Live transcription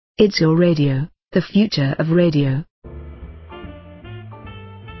It's your radio, the future of radio.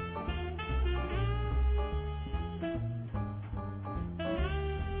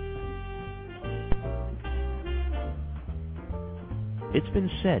 It's been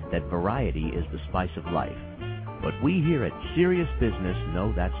said that variety is the spice of life, but we here at Serious Business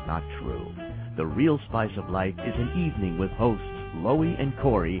know that's not true. The real spice of life is an evening with hosts Loie and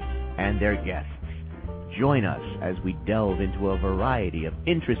Corey and their guests. Join us as we delve into a variety of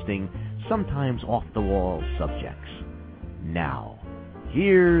interesting, sometimes off-the-wall subjects. Now,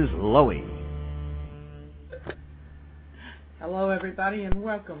 here's Loie. Hello, everybody, and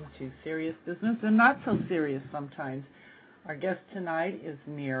welcome to Serious Business, and not so serious sometimes. Our guest tonight is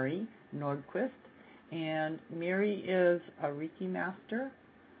Mary Nordquist, and Mary is a Reiki master,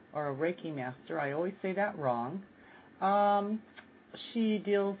 or a Reiki master. I always say that wrong. She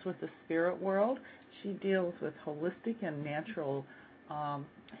deals with the spirit world. She deals with holistic and natural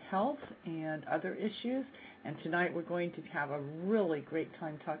health and other issues. And tonight we're going to have a really great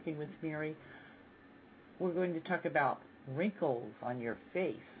time talking with Mary. We're going to talk about wrinkles on your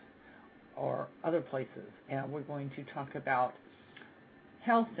face or other places. And we're going to talk about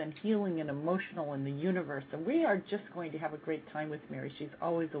health and healing and emotional in the universe. And we are just going to have a great time with Mary. She's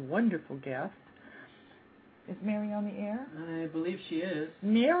always a wonderful guest. Is Mary on the air? I believe she is.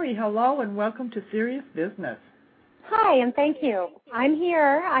 Mary, hello and welcome to Serious Business. Hi, and thank you. I'm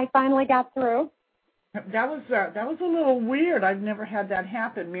here. I finally got through. That was a little weird. I've never had that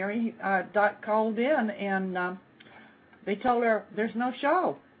happen. Mary called in and they told her there's no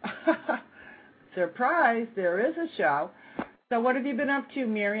show. Surprise, there is a show. So what have you been up to,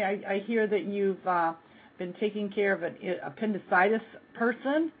 Mary? I hear that you've been taking care of an appendicitis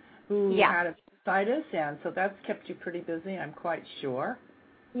person who had appendicitis, and so that's kept you pretty busy, I'm quite sure.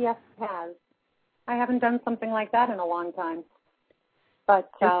 Yes, it has. I haven't done something like that in a long time. But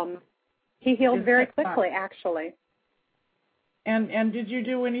he healed very quickly, actually. And did you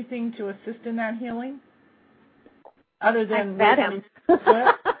do anything to assist in that healing? Other than I fed him.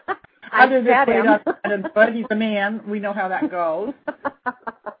 Other than but he's a man. We know how that goes.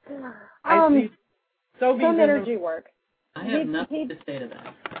 Some energy work. I have nothing to say to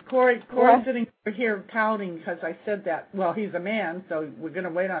that. Corey's sitting here pouting because I said that. Well, he's a man, so we're going to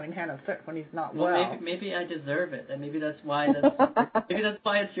wait on him kind of sick when he's not well. Maybe I deserve it, and maybe that's why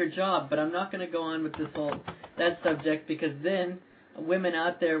it's your job. But I'm not going to go on with that subject because then women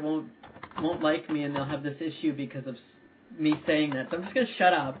out there won't like me, and they'll have this issue because of me saying that. So I'm just going to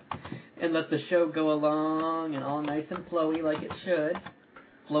shut up and let the show go along and all nice and flowy like it should.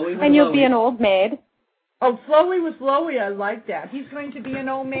 Flowy with and you'll Loie. be an old maid. Oh, flowy with Loie, I like that. He's going to be an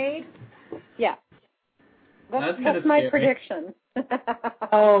old maid? Yeah. That's my scary. prediction.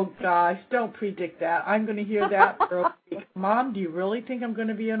 Oh, gosh, don't predict that. I'm going to hear that for a week. Mom, do you really think I'm going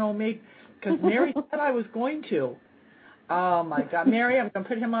to be an old maid? Because Mary said I was going to. Oh, my God. Mary, I'm going to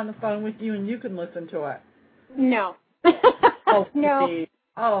put him on the phone with you, and you can listen to it. No. Oh, no. please.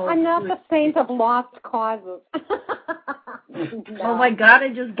 Oh, I'm not please. the saint of lost causes. No. Oh, my God,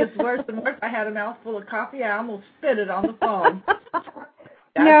 it just gets worse and worse. I had a mouthful of coffee. I almost spit it on the phone.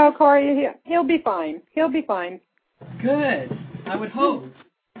 No, Corey, he'll be fine. He'll be fine. Good. I would hope.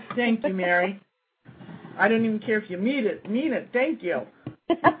 Thank you, Mary. I don't even care if you mean it. Thank you.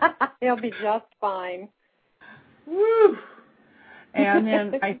 He'll be just fine. Woo! And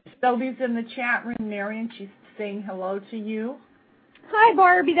then Sylvie's in the chat room, Mary, and she's saying hello to you. Hi,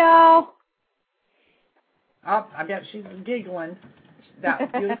 Barbie doll. Oh, I bet she's giggling.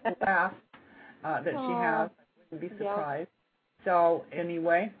 That beautiful laugh that she has. I wouldn't be surprised. Yep. So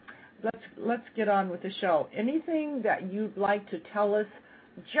anyway, let's get on with the show. Anything that you'd like to tell us,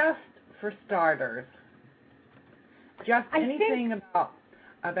 just for starters? Just anything about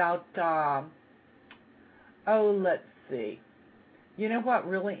let's see. You know what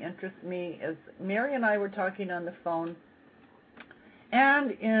really interests me is Mary and I were talking on the phone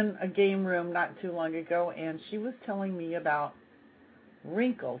and in a game room not too long ago, and she was telling me about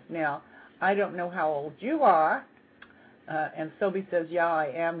wrinkles. Now, I don't know how old you are, and Sophie says, yeah, I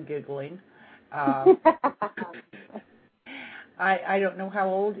am giggling. I don't know how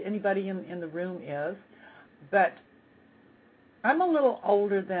old anybody in the room is, but I'm a little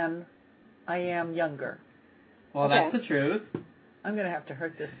older than I am younger. Well, that's the truth. I'm going to have to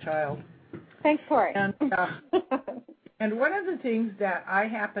hurt this child. Thanks, Corey. And one of the things that I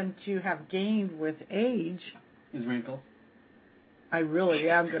happen to have gained with age is wrinkles. I really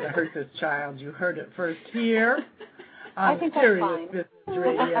am going to hurt this child. You heard it first here on I think Serious Business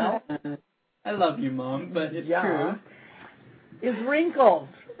Radio. I love you, Mom, but it's true. Is wrinkles.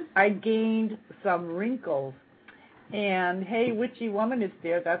 I gained some wrinkles. And hey, Witchy Woman is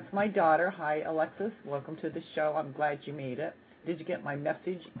there. That's my daughter. Hi, Alexis. Welcome to the show. I'm glad you made it. Did you get my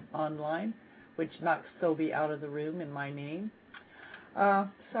message online, which knocks Sylvie out of the room in my name?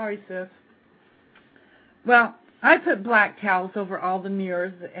 Sorry, sis. Well, I put black towels over all the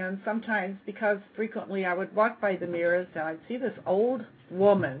mirrors, and sometimes, because frequently I would walk by the mirrors, and I'd see this old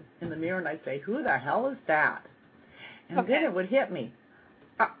woman in the mirror, and I'd say, who the hell is that? And then it would hit me.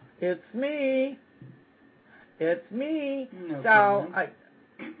 It's me. It's me. No so problem.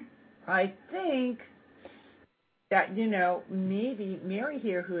 I think that, maybe Mary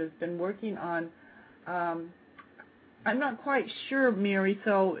here, who has been working on, I'm not quite sure, Mary,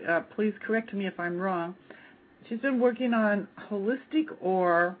 so please correct me if I'm wrong. She's been working on holistic,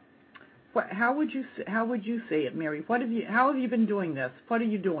 or what? How would you say it, Mary? How have you been doing this? What are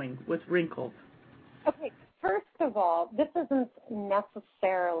you doing with wrinkles? Okay, first of all, this isn't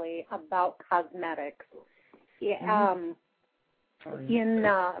necessarily about cosmetics. At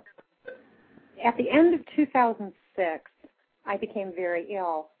the end of 2006, I became very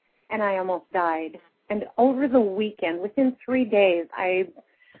ill, and I almost died. And over the weekend, within 3 days, I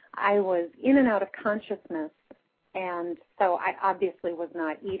was in and out of consciousness, and so I obviously was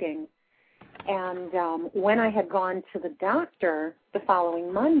not eating. And when I had gone to the doctor the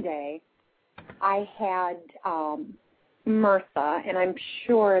following Monday, I had MRSA, and I'm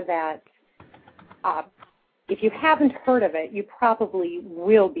sure that if you haven't heard of it, you probably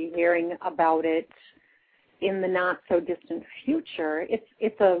will be hearing about it in the not-so-distant future.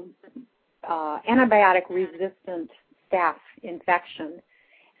 It's a antibiotic-resistant staph infection,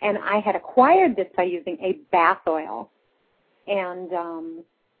 and I had acquired this by using a bath oil, and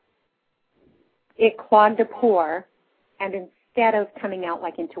it clogged a pore, and instead of coming out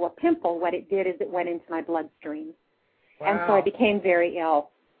like into a pimple, what it did is it went into my bloodstream. Wow. And so I became very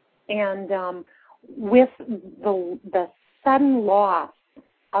ill. And with the sudden loss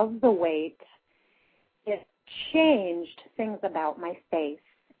of the weight, it changed things about my face,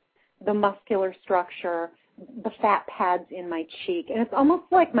 the muscular structure, the fat pads in my cheek. And it's almost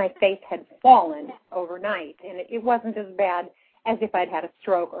like my face had fallen overnight. And it wasn't as bad as if I'd had a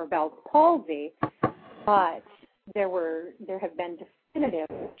stroke or Bell's palsy, but there have been definitive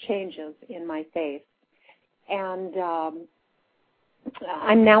changes in my face. And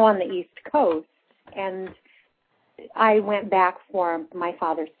I'm now on the East Coast, and I went back for my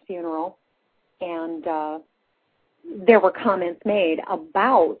father's funeral, and there were comments made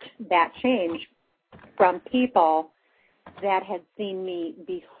about that change from people that had seen me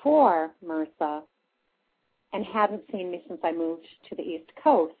before MRSA and hadn't seen me since I moved to the East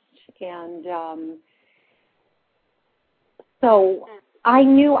Coast. And so I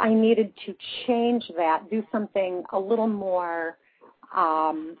knew I needed to change that, do something a little more,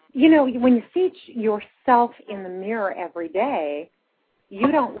 when you see yourself in the mirror every day,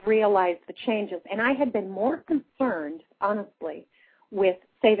 you don't realize the changes. And I had been more concerned, honestly, with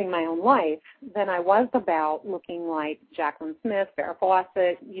saving my own life than I was about looking like Jacqueline Smith, Farrah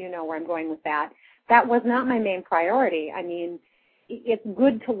Fawcett. You know where I'm going with that. That was not my main priority. I mean, it's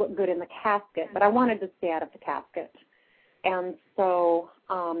good to look good in the casket, but I wanted to stay out of the casket. And so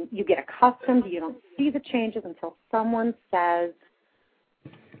you get accustomed. You don't see the changes until someone says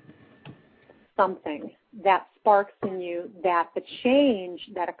something that sparks in you that the change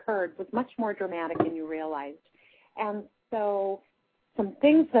that occurred was much more dramatic than you realized. And so some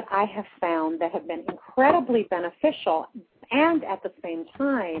things that I have found that have been incredibly beneficial and at the same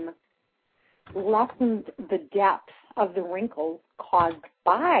time lessened the depth of the wrinkles caused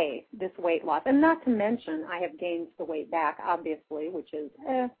by this weight loss. And not to mention, I have gained the weight back, obviously, which is,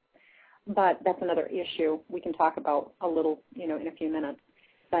 but that's another issue we can talk about a little, in a few minutes.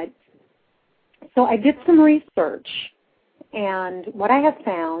 But so I did some research, and what I have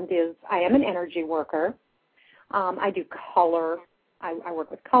found is I am an energy worker. I do color. I work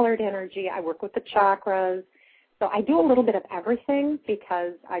with colored energy. I work with the chakras. So I do a little bit of everything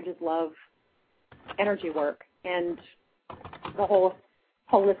because I just love energy work and the whole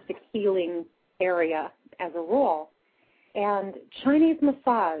holistic healing area as a rule. And Chinese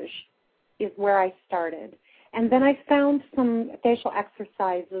massage is where I started. And then I found some facial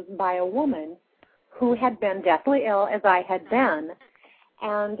exercises by a woman who had been deathly ill, as I had been,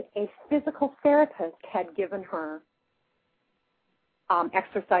 and a physical therapist had given her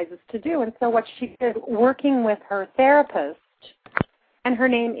exercises to do. And so what she did, working with her therapist, and her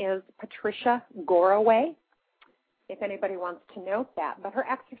name is Patricia Goraway, if anybody wants to note that, but her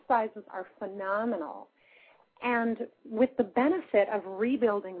exercises are phenomenal. And with the benefit of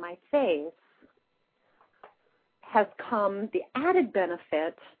rebuilding my face has come the added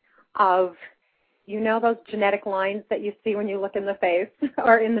benefit of you know those genetic lines that you see when you look in the face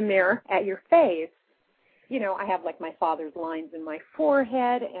or in the mirror at your face? You know, I have like my father's lines in my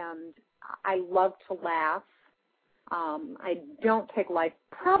forehead, and I love to laugh. I don't take life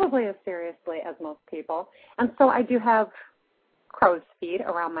probably as seriously as most people. And so I do have crow's feet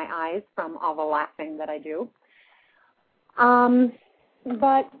around my eyes from all the laughing that I do.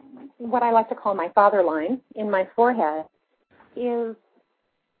 But what I like to call my father line in my forehead is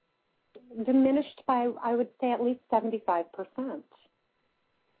diminished by, I would say, at least 75%.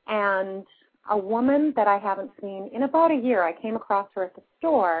 And a woman that I haven't seen in about a year, I came across her at the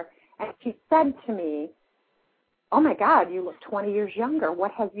store, and she said to me, "Oh my God, you look 20 years younger.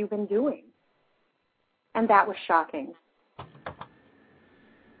 What have you been doing?" And that was shocking.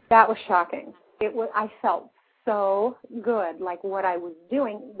 That was shocking. I felt so good, like what I was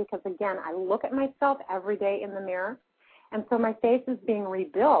doing, because again, I look at myself every day in the mirror, and so my face is being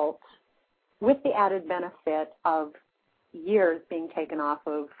rebuilt with the added benefit of years being taken off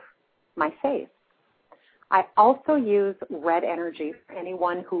of my face. I also use red energy for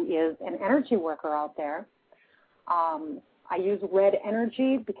anyone who is an energy worker out there. I use red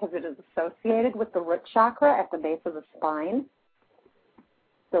energy because it is associated with the root chakra at the base of the spine.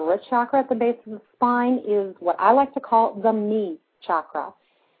 The root chakra at the base of the spine is what I like to call the me chakra.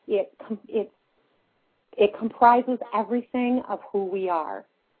 It comprises everything of who we are.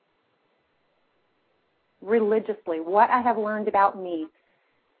 Religiously, what I have learned about me,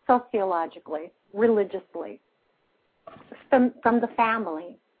 sociologically, religiously, from the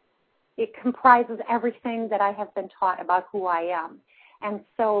family, it comprises everything that I have been taught about who I am. And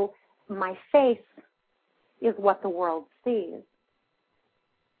so my face is what the world sees.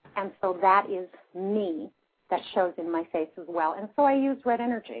 And so that is me that shows in my face as well. And so I use red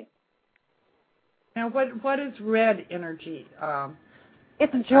energy. Now, what is red energy?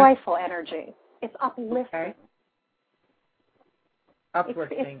 It's joyful energy. It's uplifting. Okay.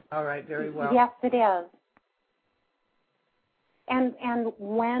 Uplifting. All right, very well. Yes, it is. And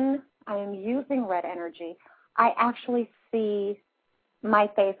when I am using red energy, I actually see my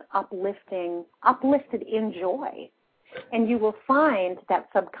face uplifted in joy. And you will find that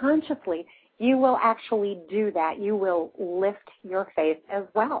subconsciously you will actually do that. You will lift your face as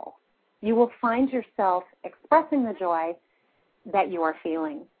well. You will find yourself expressing the joy that you are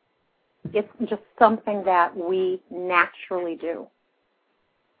feeling. It's just something that we naturally do.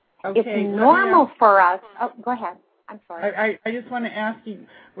 Okay, it's normal for us. Oh, go ahead. I'm sorry. I just want to ask you,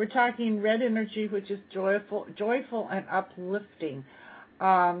 we're talking red energy, which is joyful and uplifting.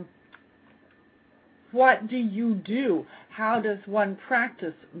 What do you do? How does one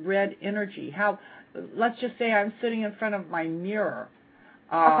practice red energy? Let's just say I'm sitting in front of my mirror.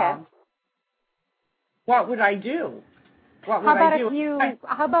 Okay. What would I do? How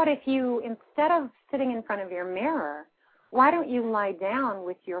about if you, instead of sitting in front of your mirror, why don't you lie down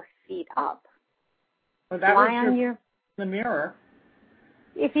with your feet up? Well, that lie on the mirror.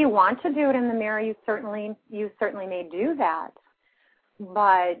 If you want to do it in the mirror, you certainly may do that.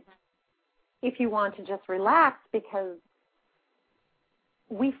 But if you want to just relax, because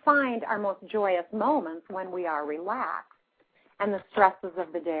we find our most joyous moments when we are relaxed and the stresses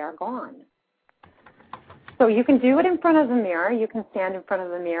of the day are gone. So you can do it in front of the mirror. You can stand in front of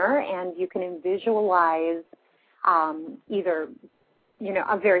the mirror and you can visualize either,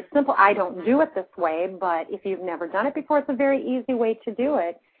 a very simple, I don't do it this way, but if you've never done it before, it's a very easy way to do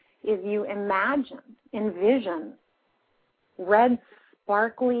it, is you envision red,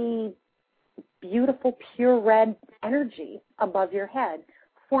 sparkly, beautiful, pure red energy above your head.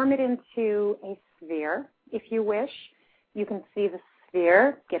 Form it into a sphere, if you wish. You can see the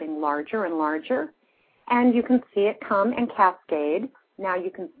sphere getting larger and larger, and you can see it come and cascade. Now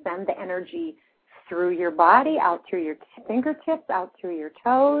you can send the energy through your body, out through your fingertips, out through your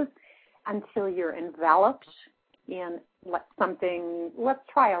toes, until you're enveloped in let's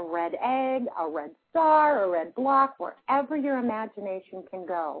try a red egg, a red star, a red block, wherever your imagination can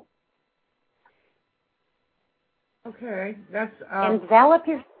go. Okay, that's... Envelop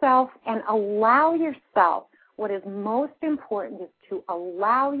yourself and allow yourself. What is most important is to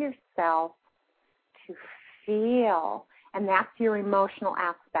allow yourself to feel, and that's your emotional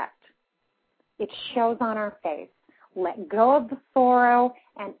aspect. It shows on our face. Let go of the sorrow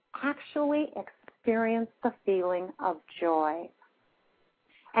and actually experience the feeling of joy.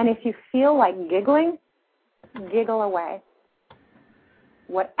 And if you feel like giggling, giggle away.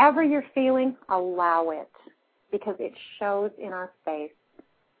 Whatever you're feeling, allow it, because it shows in our face.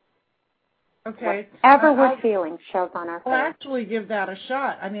 Okay. Whatever we're feeling shows on our face. I'll actually give that a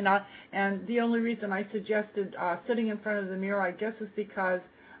shot. And the only reason I suggested sitting in front of the mirror, I guess, is because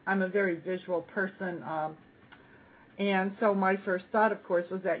I'm a very visual person. And so my first thought, of course,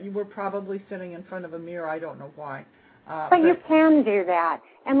 was that you were probably sitting in front of a mirror. I don't know why. But you can do that.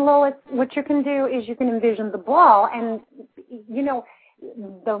 And Lois, what you can do is you can envision the ball. And, you know,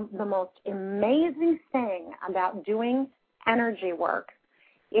 the most amazing thing about doing energy work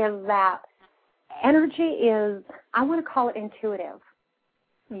is that energy is, I want to call it intuitive.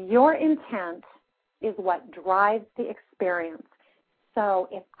 Your intent is what drives the experience. So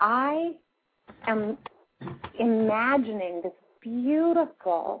if I am imagining this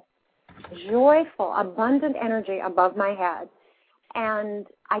beautiful, joyful, abundant energy above my head, and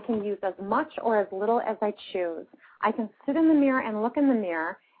I can use as much or as little as I choose. I can sit in the mirror and look in the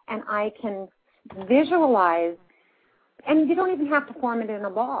mirror, and I can visualize, and you don't even have to form it in a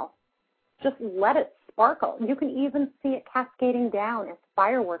ball. Just let it sparkle. You can even see it cascading down as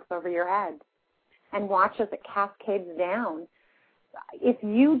fireworks over your head, and watch as it cascades down. If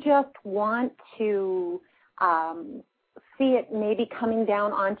you just want to see it maybe coming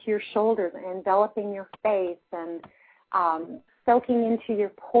down onto your shoulders and enveloping your face and soaking into your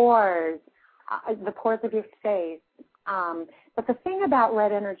pores, the pores of your face. But the thing about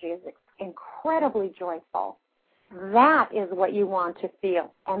red energy is it's incredibly joyful. That is what you want to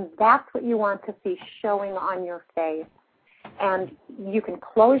feel, and that's what you want to see showing on your face. And you can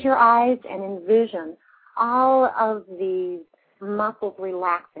close your eyes and envision all of these muscles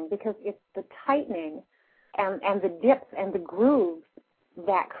relaxing, because it's the tightening and the dips and the grooves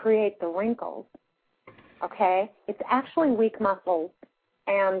that create the wrinkles. Okay? It's actually weak muscles.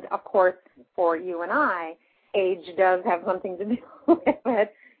 And, of course, for you and I, age does have something to do with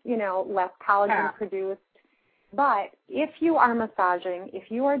it, you know, less collagen produced. But if you are massaging, if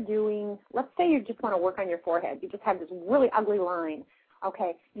you are doing, let's say you just want to work on your forehead, you just have this really ugly line,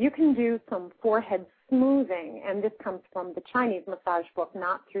 okay, you can do some forehead smoothing, and this comes from the Chinese massage book,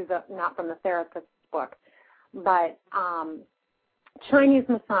 not from the therapist's book. But Chinese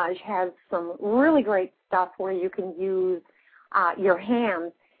massage has some really great stuff where you can use your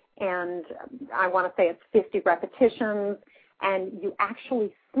hands, and I want to say it's 50 repetitions, and you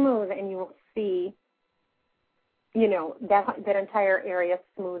actually smooth, and you will see, you know, that entire area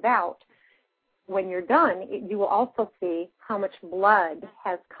smooth out. When you're done, you will also see how much blood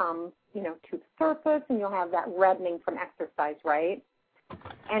has come, you know, to the surface, and you'll have that reddening from exercise, right?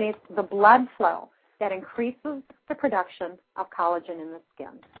 And it's the blood flow that increases the production of collagen in the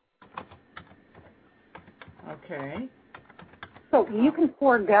skin. Okay. So you can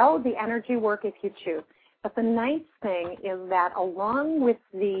forego the energy work if you choose. But the nice thing is that along with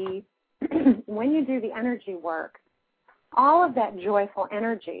the, when you do the energy work, all of that joyful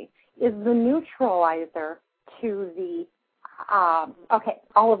energy is the neutralizer to the,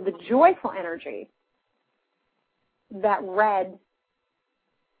 all of the joyful energy that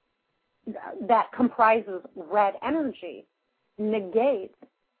comprises red energy negates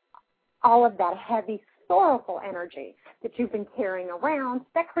all of that heavy sorrowful energy that you've been carrying around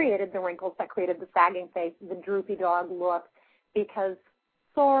that created the wrinkles, that created the sagging face, the droopy dog look, because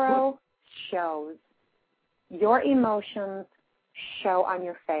sorrow shows. Your emotions show on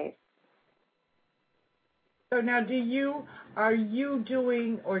your face. So now are you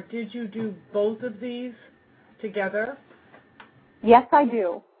doing, or did you do both of these together? Yes, I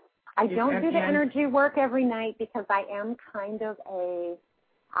do. I don't do the energy work every night because I am kind of a,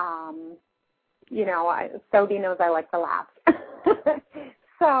 you know, Sodi knows I like to laugh.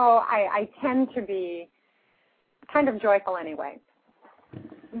 So I tend to be kind of joyful anyway.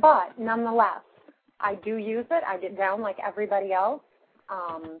 But nonetheless, I do use it. I get down like everybody else.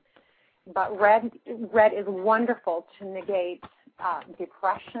 But red is wonderful to negate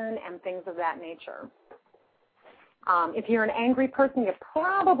depression and things of that nature. If you're an angry person, you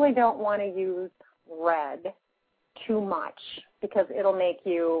probably don't want to use red too much because it'll make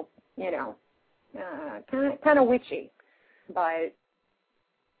you, you know, kind of witchy. But,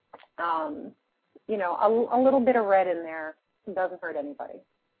 you know, a little bit of red in there doesn't hurt anybody.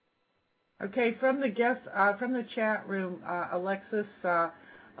 Okay, from the chat room, Alexis,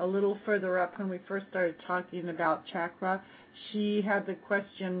 a little further up when we first started talking about chakra, she had the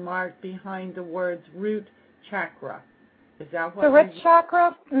question mark behind the words root chakra. Is that what? The root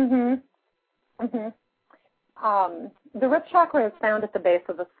chakra? Mm-hmm. Mm-hmm. The root chakra is found at the base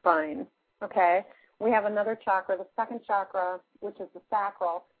of the spine, okay? We have another chakra, the second chakra, which is the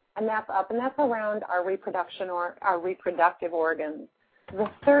sacral, and that's up, and that's around our reproduction or our reproductive organs. The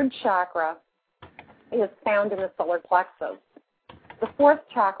third chakra is found in the solar plexus. The fourth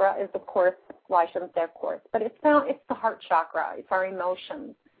chakra is, of course, well, I shouldn't say of course, but it's the heart chakra. It's our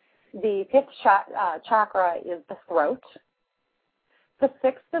emotions. The fifth chakra is the throat. The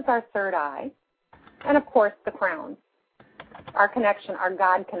sixth is our third eye. And, of course, the crown, our connection, our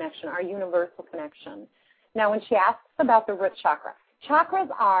God connection, our universal connection. Now, when she asks about the root chakra, chakras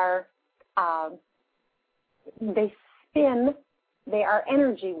are, they spin, they are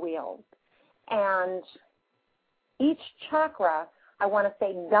energy wheels. And each chakra, I want to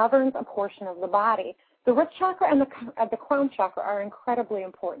say, governs a portion of the body. The root chakra and the crown chakra are incredibly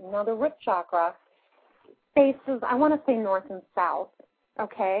important. Now, the root chakra faces, I want to say, north and south,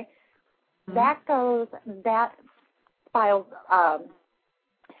 okay? Mm-hmm. That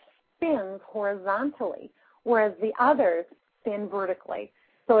spins horizontally, whereas the others spin vertically.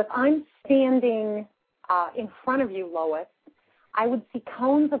 So if I'm standing in front of you, Lois, I would see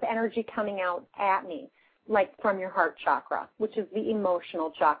cones of energy coming out at me, like from your heart chakra, which is the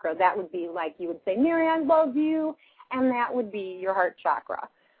emotional chakra. That would be like you would say, Mary, I love you, and that would be your heart chakra.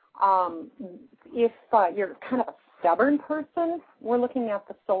 If you're kind of a stubborn person, we're looking at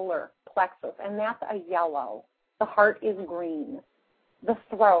the solar plexus, and that's a yellow. The heart is green. The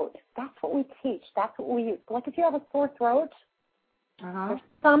throat, that's what we teach. That's what we use. Like if you have a sore throat, there's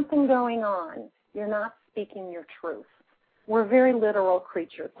something going on. You're not speaking your truth. We're very literal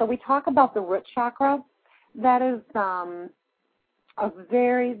creatures. So we talk about the root chakra. That is a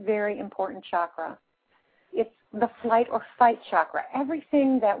very, very important chakra. It's the flight or fight chakra.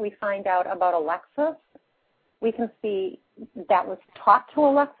 Everything that we find out about Alexis, we can see that was taught to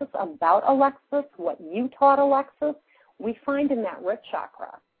Alexis, about Alexis, what you taught Alexis, we find in that root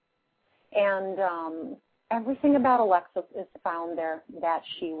chakra. And everything about Alexis is found there that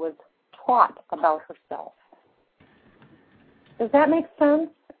she was taught about herself. Does that make sense?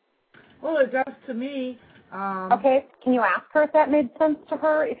 Well, it does to me. Okay, can you ask her if that made sense to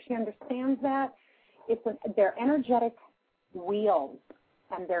her, if she understands that? They're energetic wheels,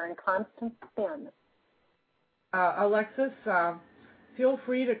 and they're in constant spin. Alexis, feel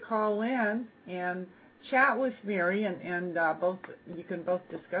free to call in and chat with Mary, and you can both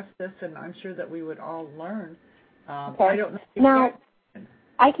discuss this, and I'm sure that we would all learn. Okay. I don't know if now,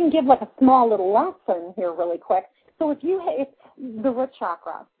 I can give like a small little lesson here really quick. So if the root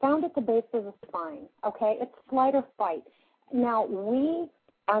chakra, found at the base of the spine, okay, it's flight or fight. Now, we,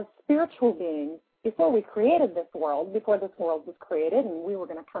 as spiritual beings, before we created this world, before this world was created and we were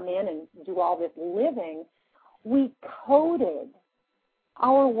going to come in and do all this living, we coded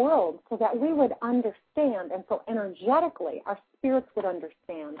our world so that we would understand, and so energetically our spirits would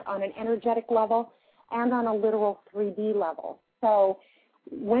understand on an energetic level and on a literal 3D level. So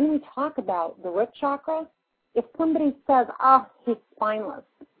when we talk about the root chakra, if somebody says, he's spineless,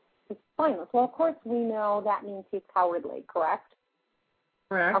 well, of course we know that means he's cowardly, correct?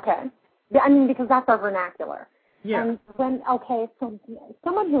 Correct. Okay. I mean, because that's our vernacular. Yeah. And so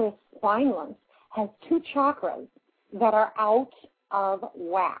someone who is spineless has two chakras that are out of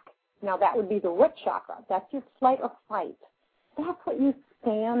whack. Now, that would be the root chakra. That's your flight or fight. That's what you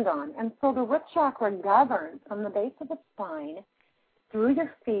stand on. And so the root chakra governs from the base of the spine through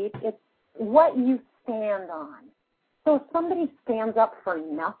your feet. It's what you stand on. So if somebody stands up for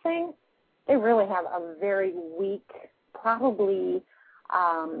nothing, they really have a very weak, probably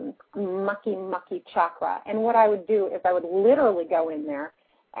mucky chakra. And what I would do is I would literally go in there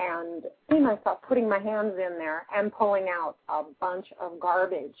and see myself putting my hands in there and pulling out a bunch of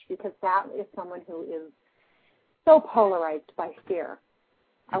garbage, because that is someone who is so polarized by fear.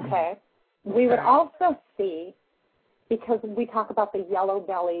 Okay? We would also see, because we talk about the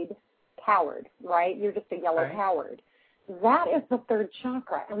yellow-bellied coward, right? You're just a yellow coward. That is the third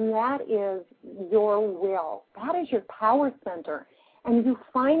chakra, and that is your will. That is your power center. And you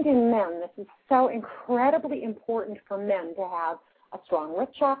find in men, this is so incredibly important for men to have a strong root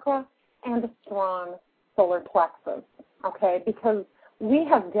chakra and a strong solar plexus, okay? Because we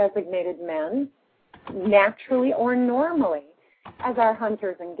have designated men, naturally or normally, as our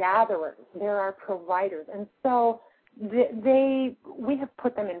hunters and gatherers. They're our providers. And so we have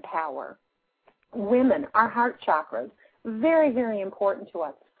put them in power. Women, our heart chakras, very, very important to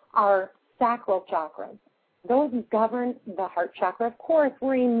us, our sacral chakras. Those govern the heart chakra. Of course,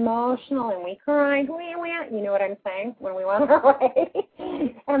 we're emotional and we cry, you know what I'm saying, when we want our way.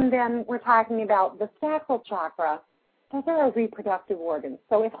 And then we're talking about the sacral chakra. Those are our reproductive organs.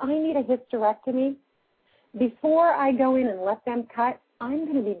 So if I need a hysterectomy, before I go in and let them cut, I'm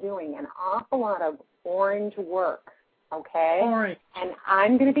going to be doing an awful lot of orange work, okay? Orange. And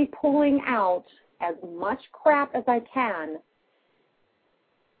I'm going to be pulling out as much crap as I can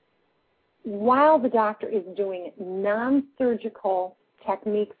while the doctor is doing non-surgical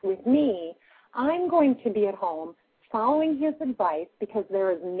techniques with me. I'm going to be at home following his advice, because there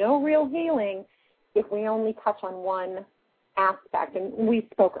is no real healing if we only touch on one aspect, and we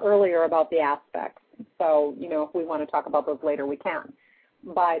spoke earlier about the aspects, so, if we want to talk about those later, we can.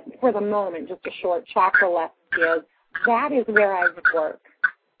 But for the moment, just a short chakra lesson is that is where I would work,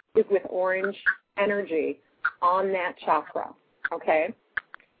 is with orange energy on that chakra, okay?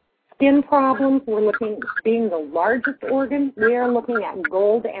 Skin problems, we're looking, being the largest organ, we are looking at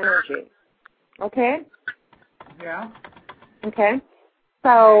gold energy, okay? Yeah. Okay?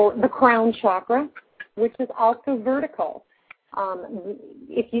 So the crown chakra, which is also vertical.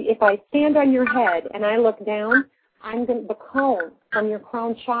 If I stand on your head and I look down, the cone from your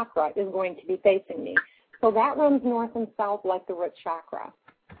crown chakra is going to be facing me. So that runs north and south like the root chakra.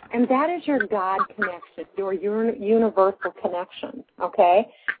 And that is your God connection, your universal connection, okay?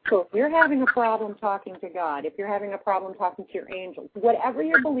 So if you're having a problem talking to God, if you're having a problem talking to your angels, whatever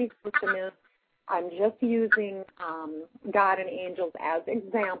your belief system is, I'm just using God and angels as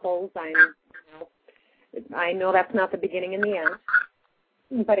examples. I know that's not the beginning and the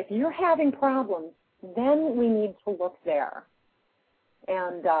end. But if you're having problems, then we need to look there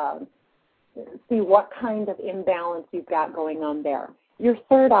and see what kind of imbalance you've got going on there. Your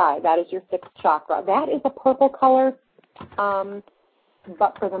third eye, that is your sixth chakra. That is a purple color,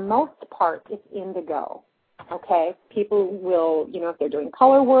 but for the most part, it's indigo, okay? People will, if they're doing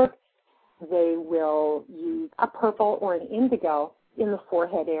color work, they will use a purple or an indigo in the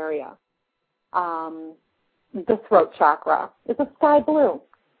forehead area. The throat chakra is a sky blue.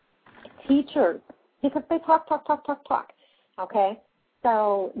 Teachers, because they talk, okay?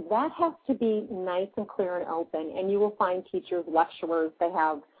 So that has to be nice and clear and open, and you will find teachers, lecturers, they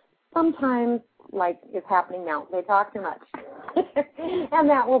have sometimes, like is happening now, they talk too much, and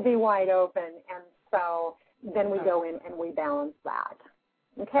that will be wide open, and so then we go in and we balance that.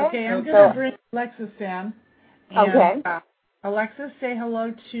 Okay, I'm going to bring Alexis in. And, okay. Alexis, say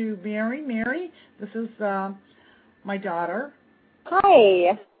hello to Mary. Mary, this is my daughter.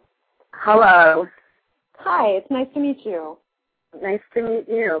 Hi. Hello. Hi, it's nice to meet you. Nice to meet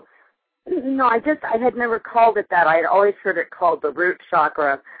you. No, I had never called it that. I had always heard it called the root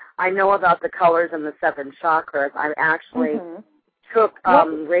chakra. I know about the colors and the 7 chakras. I actually took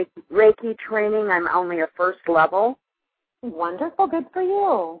Reiki training. I'm only a first level. Wonderful, good for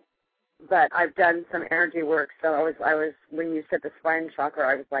you. But I've done some energy work, so I was when you said the spine chakra,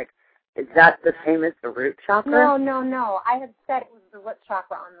 I was like, is that the same as the root chakra? No. I had said it was the root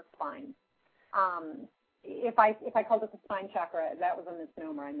chakra on the spine. If I called it the spine chakra, that was a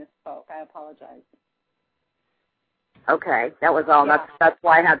misnomer. I misspoke. I apologize. Okay, that was all. Yeah. That's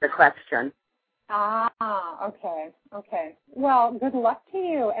why I had the question. Okay. Well, good luck to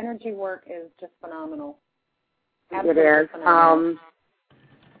you. Energy work is just phenomenal. Absolutely it is. Phenomenal.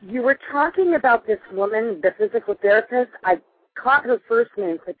 You were talking about this woman, the physical therapist. I caught her first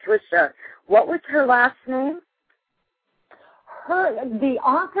name, Patricia. What was her last name? The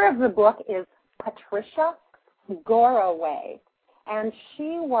author of the book is Patricia Goraway, and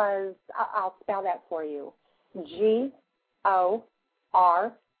she was, I'll spell that for you, Goroway.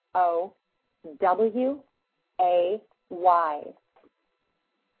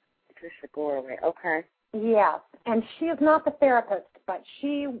 Patricia Goraway, okay. Yes, and she is not the therapist, but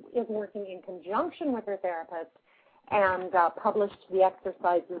she is working in conjunction with her therapist and published the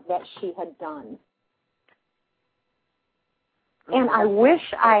exercises that she had done. And I wish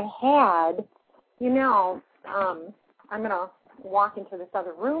I had, I'm going to walk into this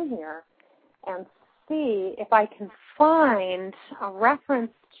other room here and see if I can find a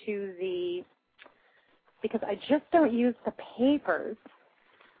reference to because I just don't use the papers.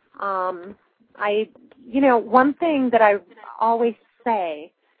 One thing that I always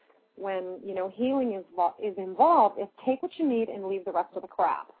say when, healing is involved is take what you need and leave the rest of the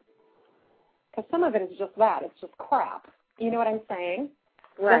crap. Because some of it is just that. It's just crap. You know what I'm saying?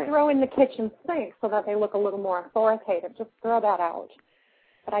 Right. They throw in the kitchen sink so that they look a little more authoritative. Just throw that out.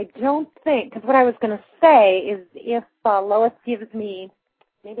 But I don't think, because what I was going to say is if Lois gives me,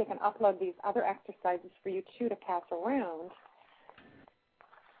 maybe I can upload these other exercises for you, too, to pass around.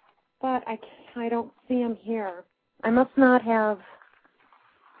 But I don't see them here. I must not have,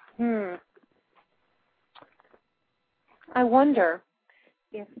 I wonder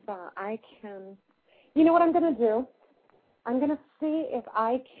if I can, you know what I'm going to do? I'm going to see if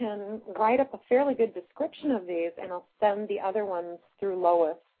I can write up a fairly good description of these, and I'll send the other ones through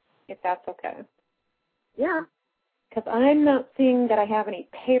Lois, if that's okay. Yeah. Because I'm not seeing that I have any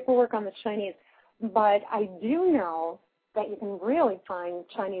paperwork on the Chinese, but I do know that you can really find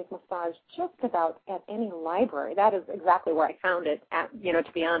Chinese massage just about at any library. That is exactly where I found it,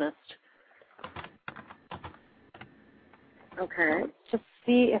 to be honest. Okay. Just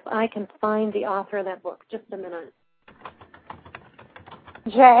see if I can find the author of that book. Just a minute.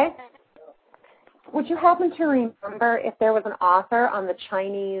 Jay, would you happen to remember if there was an author on the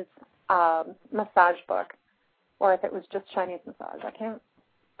Chinese massage book, or if it was just Chinese massage?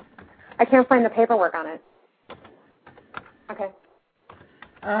 I can't find the paperwork on it. Okay.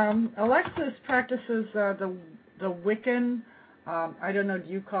 Alexis practices the Wiccan. I don't know. Do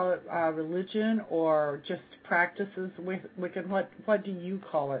you call it religion or just practices Wiccan? What do you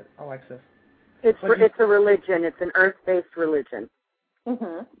call it, Alexis? It's a religion. It's an earth-based religion.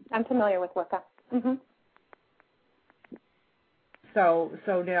 Mhm. I'm familiar with Wicca. Mhm. So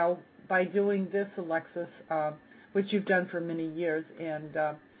now by doing this, Alexis, which you've done for many years, and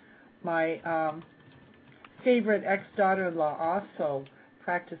my favorite ex-daughter-in-law also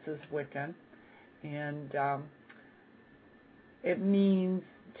practices Wiccan, and it means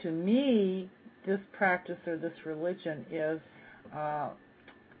to me this practice or this religion is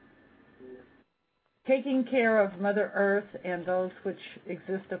taking care of Mother Earth and those which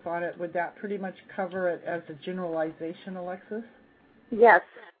exist upon it. Would that pretty much cover it as a generalization, Alexis? Yes.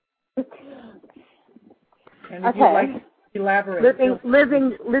 And if you'd like to elaborate.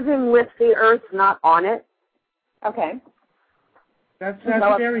 Living with the earth, not on it. Okay. That's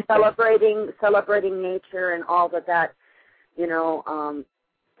very celebrating nature and all that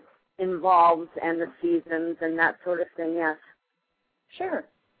involves, and the seasons and that sort of thing. Yes. Sure.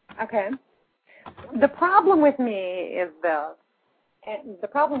 Okay. The problem with me is this. And the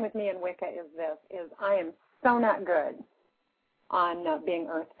problem with me in Wicca is this: is I am so not good on being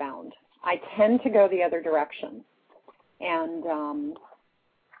earthbound. I tend to go the other direction, and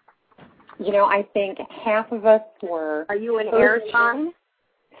I think half of us were. Are you an air sign?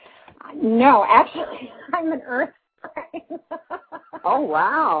 No, actually, I'm an earth sign. Oh,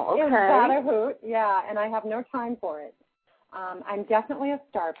 wow. Okay. Is that a hoot? Yeah, and I have no time for it. I'm definitely a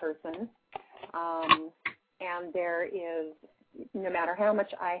star person, and there is, no matter how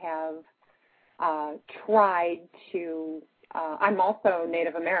much I have tried to, I'm also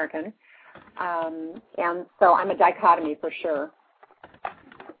Native American, and so I'm a dichotomy for sure.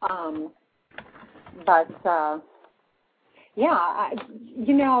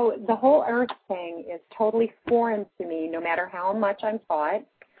 The whole earth thing is totally foreign to me, no matter how much I'm taught.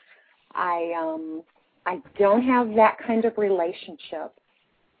 I don't have that kind of relationship,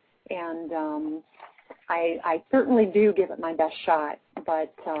 and I certainly do give it my best shot,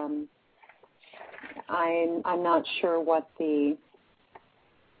 but I'm not sure what the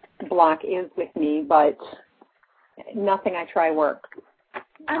block is with me, but nothing I try works.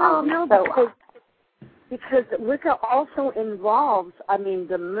 I don't know, because Wicca also involves,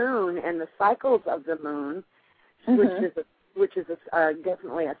 the moon and the cycles of the moon, which is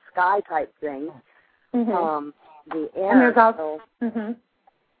definitely a sky type thing. Mm-hmm. The air. And there's also,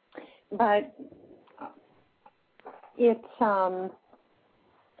 but it's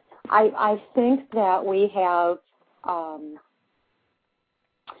I think that we have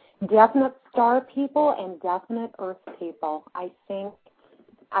definite star people and definite earth people. I think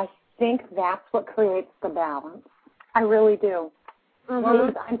that's what creates the balance. I really do.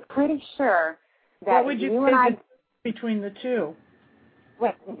 Mm-hmm. I'm pretty sure that what would you say between the two?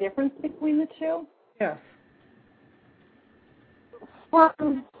 What, the difference between the two? Yes. Well,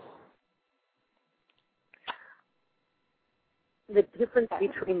 the difference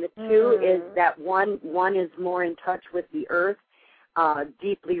between the two is that one is more in touch with the earth,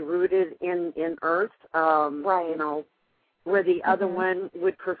 deeply rooted in earth, right. Where the other one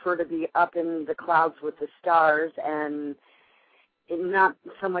would prefer to be up in the clouds with the stars and not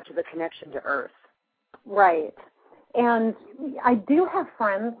so much of a connection to earth. Right. And I do have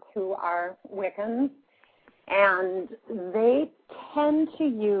friends who are Wiccans, and they tend to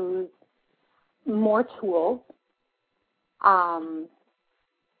use more tools.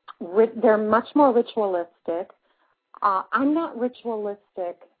 They're much more ritualistic. I'm not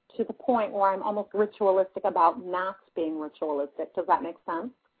ritualistic to the point where I'm almost ritualistic about not being ritualistic. Does that make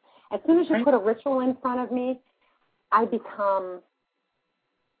sense? As soon as you put a ritual in front of me, I become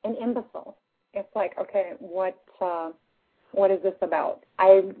an imbecile. It's like, okay, what is this about?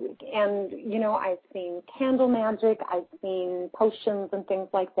 I've seen candle magic, I've seen potions and things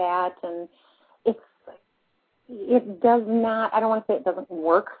like that, and it does not, I don't want to say it doesn't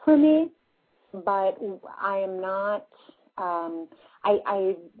work for me, but I am not,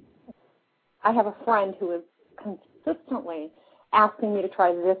 I have a friend who is consistently asking me to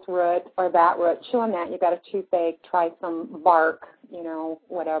try this root or that root. Chew on that, you got a toothache, try some bark,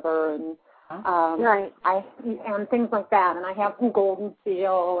 whatever, and right. And things like that. And I have some golden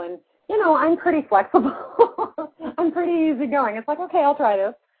seal, and I'm pretty flexible. I'm pretty easygoing. It's like, okay, I'll try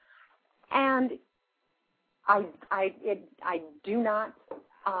this. And I do not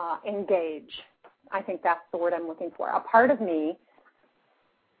engage. I think that's the word I'm looking for. A part of me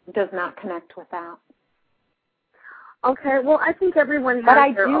does not connect with that. Okay, well, I think everyone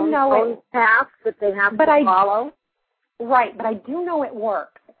has their own path that they have to follow. Right, but I do know it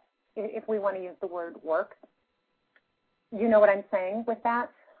works, if we want to use the word work. You know what I'm saying with that?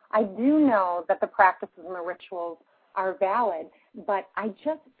 I do know that the practices and the rituals are valid, but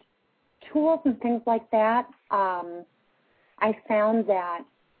tools and things like that, I found that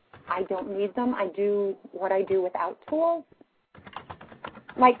I don't need them. I do what I do without tools.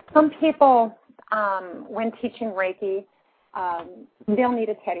 Like some people, when teaching Reiki, they'll need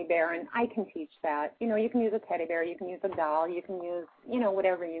a teddy bear, and I can teach that. You know, you can use a teddy bear, you can use a doll, you can use,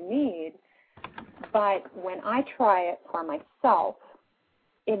 whatever you need. But when I try it for myself,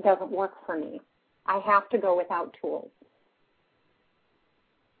 it doesn't work for me. I have to go without tools.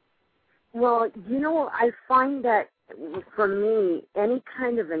 Well, I find that for me, any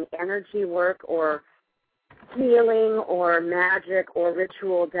kind of an energy work or healing or magic or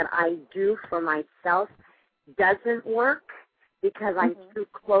ritual that I do for myself doesn't work because I'm too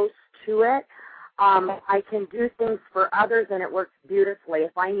close to it. I can do things for others, and it works beautifully.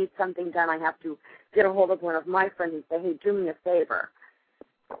 If I need something done, I have to get a hold of one of my friends and say, hey, do me a favor.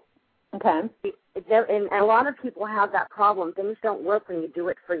 Okay. And a lot of people have that problem. Things don't work when you do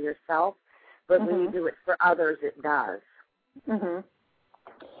it for yourself, but when you do it for others, it does. Mm-hmm.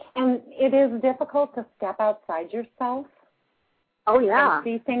 And it is difficult to step outside yourself. Oh, yeah. And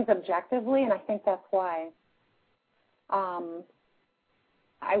see things objectively, and I think that's why.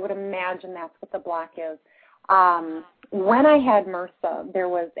 I would imagine that's what the block is. When I had MRSA, there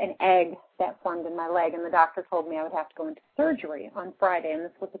was an egg that formed in my leg, and the doctor told me I would have to go into surgery on Friday, and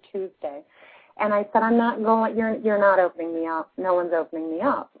this was a Tuesday. And I said, I'm not going, you're not opening me up. No one's opening me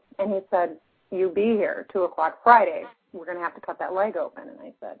up. And he said, you be here, 2 o'clock Friday. We're going to have to cut that leg open. And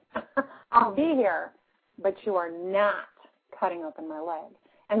I said, I'll be here, but you are not cutting open my leg.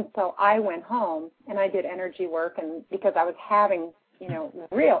 And so I went home, and I did energy work, and because I was having,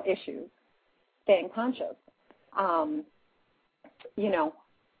 real issues staying conscious, you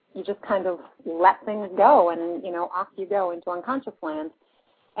just kind of let things go, and, off you go into unconscious land.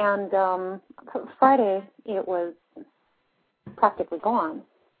 And Friday, it was practically gone.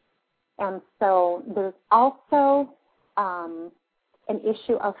 And so there's also an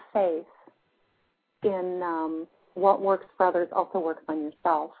issue of faith in what works for others also works on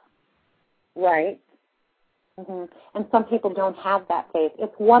yourself. Right. Mm-hmm. And some people don't have that faith.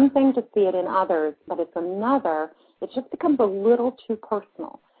 It's one thing to see it in others, but it's another. It just becomes a little too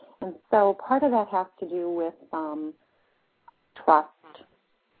personal. And so part of that has to do with trust.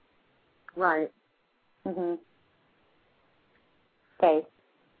 Right. Mm-hmm. Faith.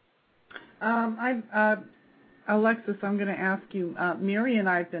 Alexis, I'm going to ask you, Mary and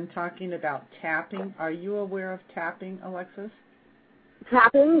I have been talking about tapping. Are you aware of tapping, Alexis?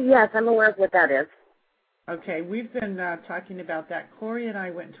 Tapping? Yes, I'm aware of what that is. Okay, we've been talking about that. Corey and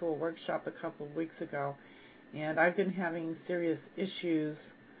I went to a workshop a couple of weeks ago, and I've been having serious issues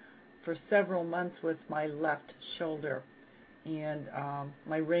for several months with my left shoulder, and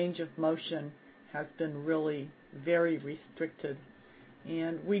my range of motion has been really very restricted.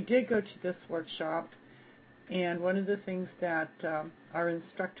 And we did go to this workshop, and one of the things that our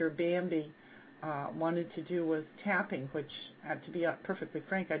instructor, Bambi, wanted to do was tapping, which, to be perfectly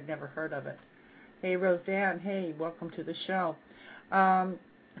frank, I'd never heard of it. Hey, Roseanne, hey, welcome to the show.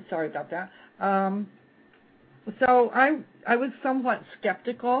 Sorry about that. So I was somewhat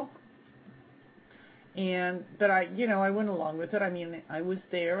skeptical, but I went along with it. I mean, I was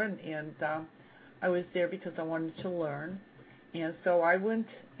there, and I was there because I wanted to learn. And so I went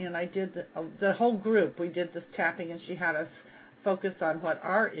and I did the whole group. We did this tapping, and she had us focus on what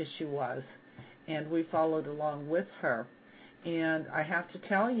our issue was, and we followed along with her. And I have to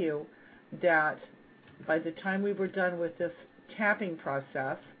tell you that by the time we were done with this tapping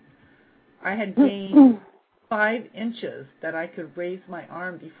process, I had gained 5 inches that I could raise my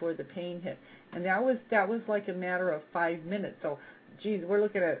arm before the pain hit. And that was like a matter of 5 minutes. So, geez, we're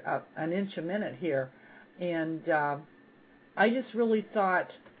looking at an inch a minute here. And I just really thought,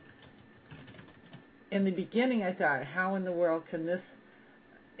 in the beginning, I thought, how in the world can this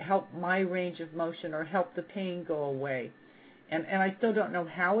help my range of motion or help the pain go away? And I still don't know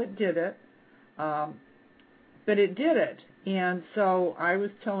how it did it, but it did it. And so I was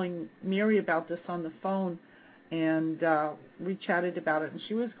telling Mary about this on the phone, and we chatted about it, and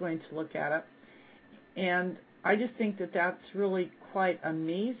she was going to look at it. And I just think that that's really quite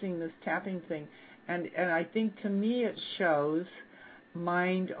amazing, this tapping thing. And I think, to me, it shows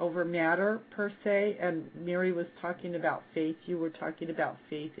mind over matter per se, and Mary was talking about faith. You were talking about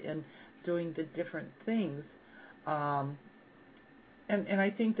faith in doing the different things. And I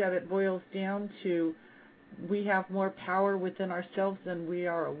think that it boils down to we have more power within ourselves than we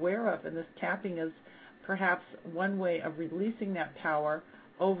are aware of, and this tapping is perhaps one way of releasing that power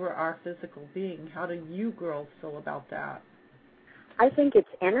over our physical being. How do you girls feel about that? I think it's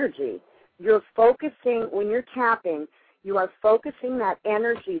energy. You're focusing, when you're tapping, you are focusing that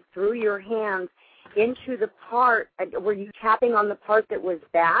energy through your hands into the part. Were you tapping on the part that was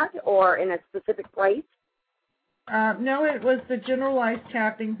bad or in a specific place? No, it was the generalized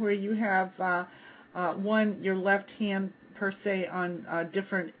tapping where you have your left hand per se on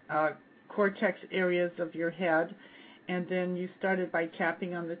different cortex areas of your head, and then you started by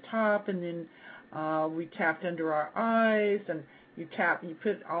tapping on the top, and then we tapped under our eyes, and you're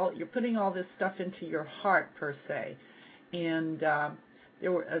putting all this stuff into your heart per se, and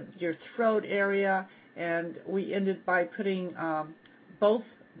there were your throat area, and we ended by putting both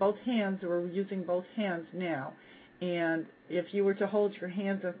hands. We're using both hands now, and if you were to hold your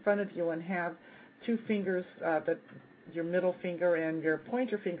hands in front of you and have two fingers, your middle finger and your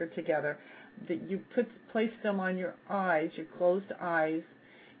pointer finger together, that you place them on your eyes, your closed eyes,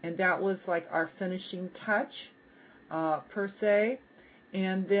 and that was like our finishing touch per se.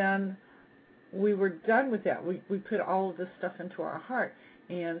 And then we were done with that. We put all of this stuff into our heart,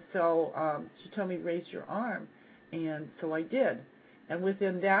 and so she told me raise your arm, and so I did. And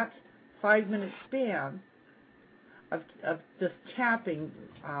within that 5-minute span of this tapping,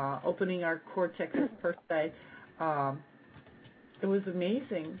 opening our cortex per se, it was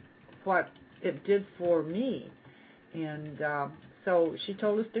amazing what it did for me. And so she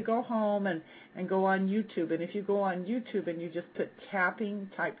told us to go home and go on YouTube. And if you go on YouTube and you just put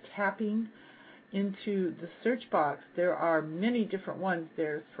type tapping into the search box, there are many different ones.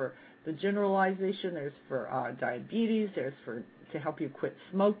 There's for the generalization, there's for diabetes, there's for to help you quit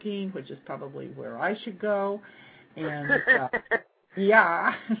smoking, which is probably where I should go. And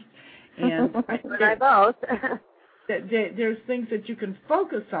yeah, and I both. There's things that you can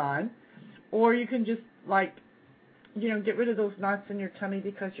focus on, or you can just get rid of those knots in your tummy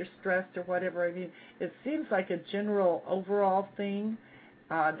because you're stressed or whatever. I mean, it seems like a general overall thing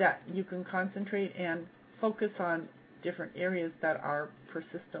that you can concentrate and focus on different areas that are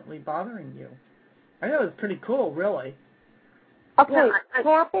persistently bothering you. I thought it was pretty cool, really. Okay, yeah,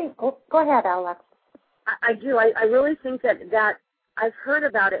 tapping. Go ahead, Alex. I do. I really think that I've heard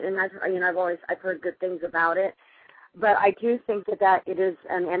about it, and I've heard good things about it, but I do think that it is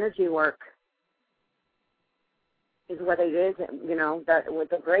an energy work. Is what it is. That what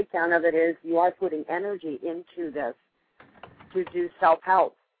the breakdown of it is, you are putting energy into this to do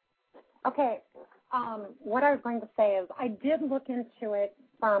self-help. Okay. What I was going to say is I did look into it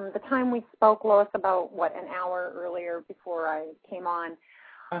from the time we spoke, Lois, about, an hour earlier before I came on.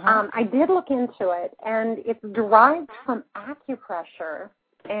 Uh-huh. I did look into it, and it's derived from acupressure,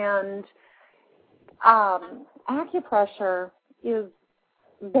 and acupressure is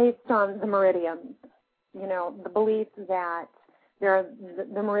based on the meridians. The belief that there are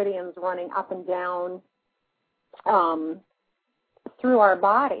the meridians running up and down through our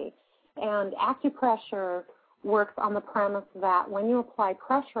body. And acupressure works on the premise that when you apply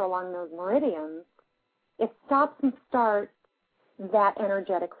pressure along those meridians, it stops and starts that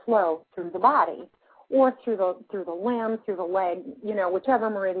energetic flow through the body, or through the limb, through the leg, whichever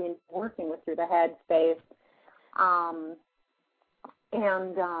meridian you're working with, through the head space.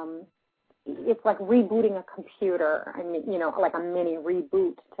 It's like rebooting a computer. I mean, like a mini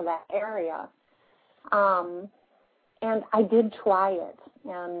reboot to that area. And I did try it.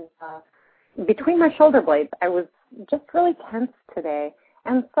 And between my shoulder blades, I was just really tense today.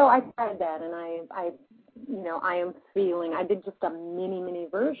 And so I tried that, and I am feeling, I did just a mini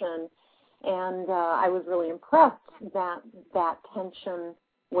version, and I was really impressed that tension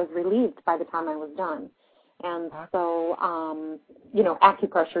was relieved by the time I was done. And so,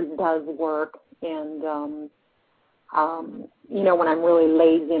 acupressure does work, and, when I'm really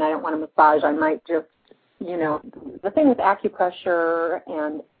lazy and I don't want to massage, I might just, the thing with acupressure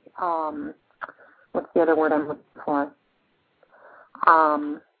and, what's the other word I'm looking for?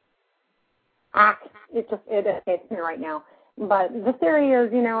 It escapes me right now. But the theory is,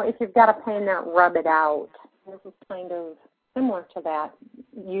 if you've got a pain there, rub it out. This is kind of similar to that,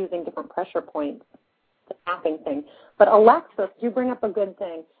 using different pressure points, the tapping thing. But Alexis, you bring up a good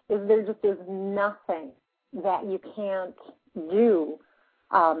thing, is there just is nothing that you can't do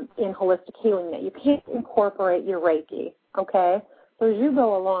in holistic healing, that you can't incorporate your Reiki, okay? So as you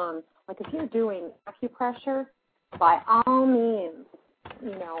go along, like if you're doing acupressure, by all means,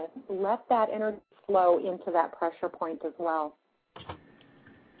 let that energy flow into that pressure point as well.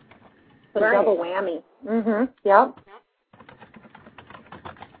 It's a double whammy. Yep.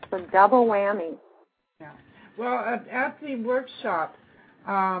 It's a double whammy. Yeah. Well, at the workshop,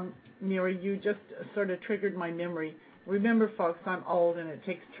 Mary, you just sort of triggered my memory. Remember, folks, I'm old, and it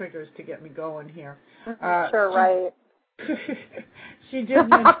takes triggers to get me going here. Sure, right. She did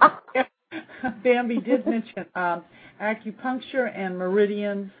mention, Bambi did mention acupuncture and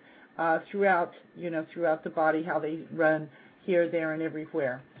meridians throughout the body, how they run here, there, and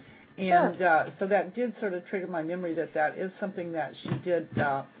everywhere. And so that did sort of trigger my memory that is something that she did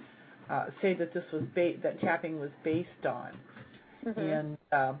say that this was that tapping was based on. And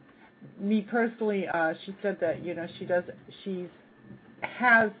me personally, she said that she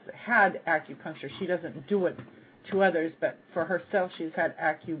has had acupuncture. She doesn't do it to others, but for herself, she's had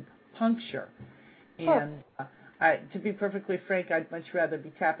acupuncture. And to be perfectly frank, I'd much rather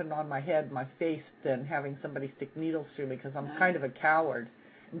be tapping on my head, my face, than having somebody stick needles through me because I'm kind of a coward.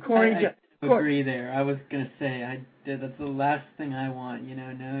 And Corey, I agree there. I was going to say, that's the last thing I want.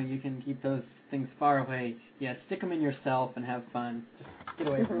 No, you can keep those things far away. Yeah, stick them in yourself and have fun. Just get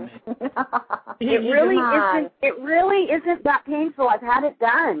away from me. It really isn't that painful. I've had it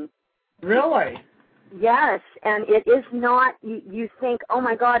done. Really? Yes, and it is not. You think, oh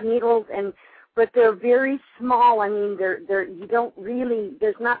my God, needles, but they're very small. I mean, you don't really.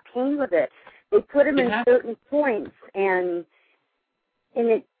 There's not pain with it. They put them in certain points, and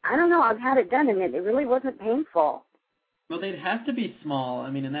it. I don't know. I've had it done, and it really wasn't painful. Well, they'd have to be small.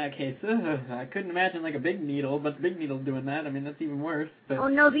 I mean, in that case, I couldn't imagine like a big needle, but the big needle's doing that. I mean, that's even worse. But. Oh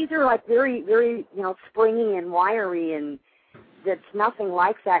no, these are like very, very, springy and wiry, and that's nothing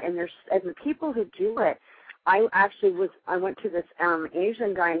like that. And the people who do it, I went to this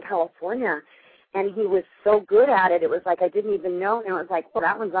Asian guy in California, and he was so good at it. It was like I didn't even know, and it was like, well,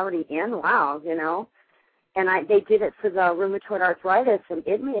 that one's already in. Wow, And they did it for the rheumatoid arthritis, and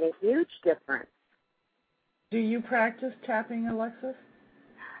it made a huge difference. Do you practice tapping, Alexis?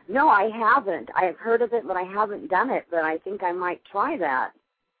 No, I haven't. I have heard of it, but I haven't done it. But I think I might try that.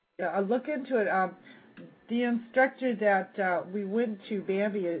 Yeah, I'll look into it. The instructor that we went to,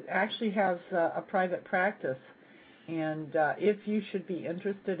 Bambi, actually has a private practice. And if you should be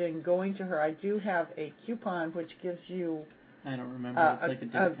interested in going to her, I do have a coupon which gives you I don't remember. It's like a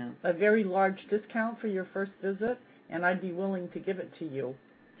discount. A very large discount for your first visit, and I'd be willing to give it to you,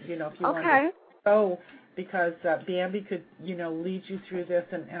 if you want to go, because Bambi could, lead you through this.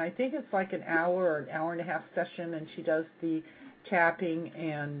 And I think it's like an hour or an hour and a half session, and she does the tapping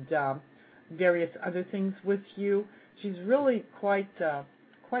and various other things with you. She's really quite good.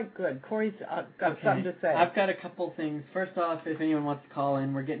 Corey's got something to say. I've got a couple things. First off, if anyone wants to call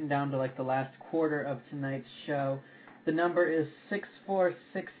in, we're getting down to like the last quarter of tonight's show. The number is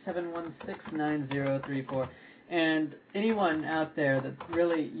 646-716-9034. And anyone out there that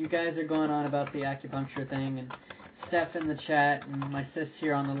really, you guys are going on about the acupuncture thing, and Steph in the chat, and my sis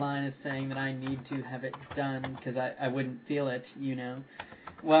here on the line is saying that I need to have it done because I wouldn't feel it,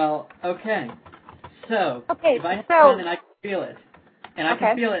 Well, okay. So, if I have it done and I can feel it, and I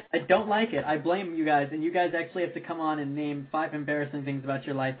can feel it, I don't like it, I blame you guys, and you guys actually have to come on and name 5 embarrassing things about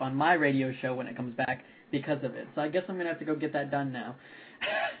your life on my radio show when it comes back because of it. So I guess I'm going to have to go get that done now.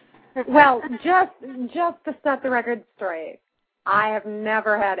 Well, just to set the record straight, I have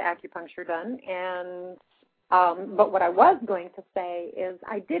never had acupuncture done, and but what I was going to say is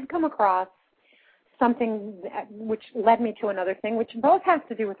I did come across something which led me to another thing, which both has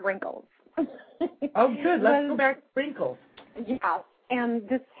to do with wrinkles. Oh, good. Let's go back to wrinkles. Yeah, and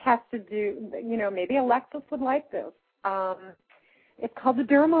this has to do, maybe Alexis would like this. It's called the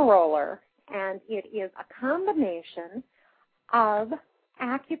Derma Roller, and it is a combination of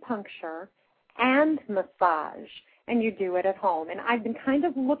acupuncture and massage, and you do it at home. And I've been kind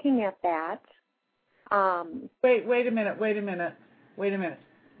of looking at that. Wait a minute.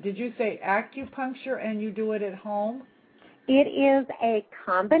 Did you say acupuncture and you do it at home? It is a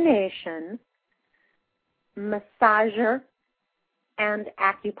combination massager and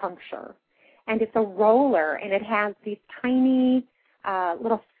acupuncture. And it's a roller, and it has these tiny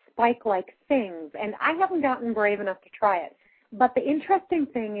little spike-like things. And I haven't gotten brave enough to try it. But the interesting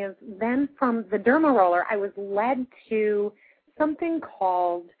thing is then from the Derma Roller, I was led to something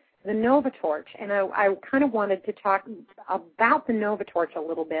called the NovaTorch. And I kind of wanted to talk about the NovaTorch a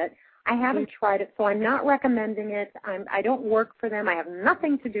little bit. I haven't tried it, so I'm not recommending it. I don't work for them. I have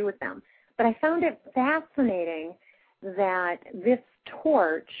nothing to do with them. But I found it fascinating that this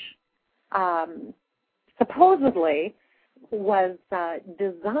torch supposedly was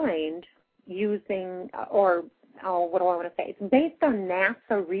designed using or what do I want to say? It's based on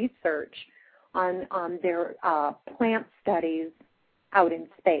NASA research on their plant studies out in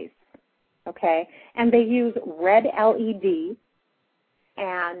space, okay? And they use red LED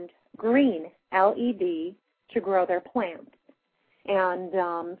and green LED to grow their plants. And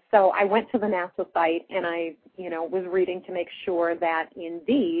so I went to the NASA site and I, was reading to make sure that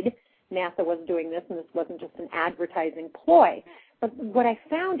indeed NASA was doing this and this wasn't just an advertising ploy. But what I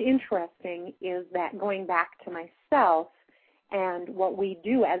found interesting is that going back to myself and what we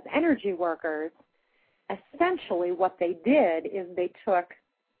do as energy workers, essentially what they did is they took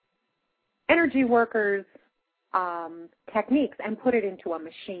energy workers' techniques and put it into a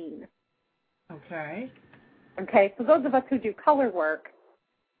machine. Okay. Okay, so those of us who do color work,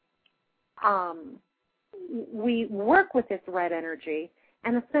 we work with this red energy,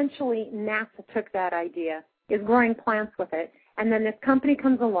 and essentially NASA took that idea, is growing plants with it, and then this company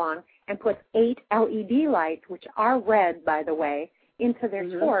comes along and puts 8 LED lights, which are red, by the way, into their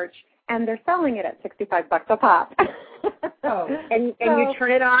torch, and they're selling it at $65 a pop. And you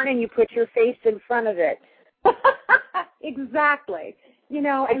turn it on and you put your face in front of it. Exactly.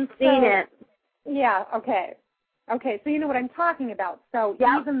 I've seen it. Yeah, okay. Okay, so you know what I'm talking about. So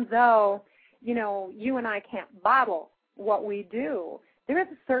even though, you and I can't bottle what we do, there is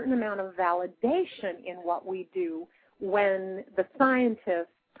a certain amount of validation in what we do when the scientists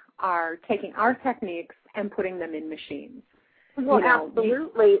are taking our techniques and putting them in machines. Well,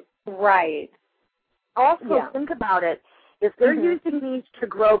 absolutely. Right. Also, think about it. If they're using these to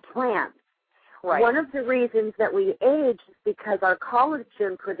grow plants, one of the reasons that we age is because our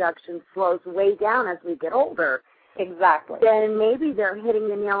collagen production slows way down as we get older. Exactly. Then maybe they're hitting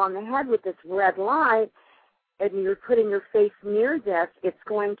the nail on the head with this red light, and you're putting your face near this. It's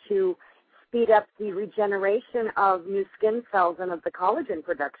going to speed up the regeneration of new skin cells and of the collagen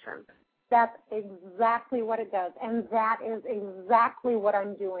production. That's exactly what it does, and that is exactly what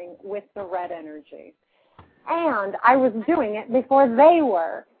I'm doing with the red energy. And I was doing it before they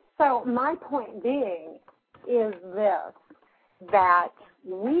were. So my point being is this, that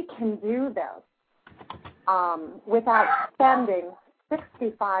we can do this without spending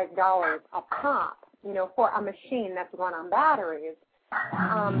 $65 a pop, for a machine that's run on batteries.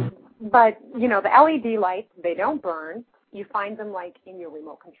 But, the LED lights, they don't burn. You find them like in your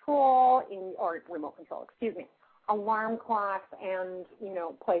alarm clocks and,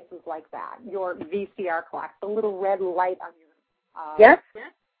 places like that. Your VCR clocks, the little red light on your... Yes?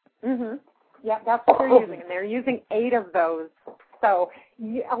 Mm-hmm. Yeah, that's what they're using, and they're using 8 of those. So,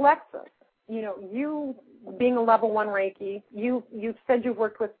 Alexis, you being a level 1 Reiki, you said you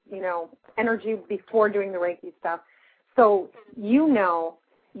worked with, energy before doing the Reiki stuff. So, you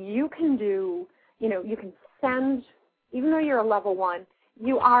can do, you can send, even though you're a level 1,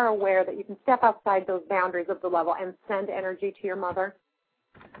 you are aware that you can step outside those boundaries of the level and send energy to your mother?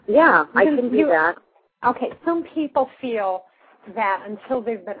 Yeah, I can do that. Okay, some people feel that until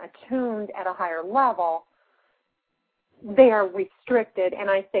they've been attuned at a higher level, they are restricted,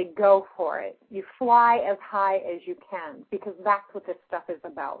 and I say go for it. You fly as high as you can, because that's what this stuff is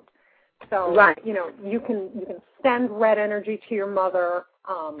about. So, you can send red energy to your mother.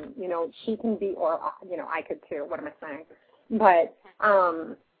 She can be, or, I could too. What am I saying? But,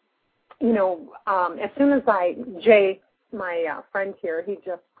 as soon as Jay, my friend here, he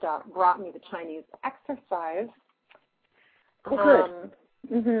just brought me the Chinese exercise. Oh,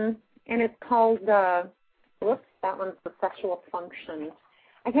 good. And it's called, whoops, that one's the sexual function.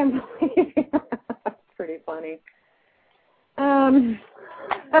 I can't believe it. That's pretty funny.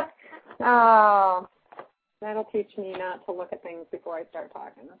 That'll teach me not to look at things before I start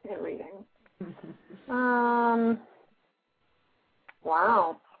talking and reading.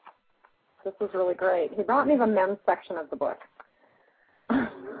 Wow. This was really great. He brought me the men's section of the book.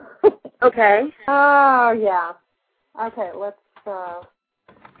 Okay. Oh, yeah. Okay,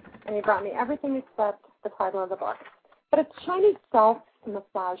 and he brought me everything except the title of the book. But it's Chinese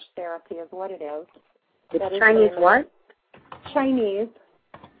self-massage therapy is what it is. It's Chinese what? Chinese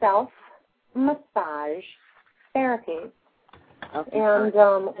self-massage therapy. Okay. And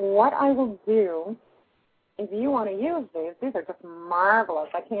what I will do, if you want to use these are just marvelous.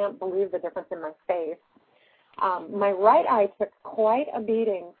 I can't believe the difference in my face. My right eye took quite a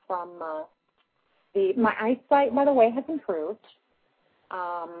beating from my eyesight, by the way, has improved.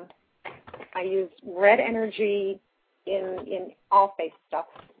 I use red energy in all face stuff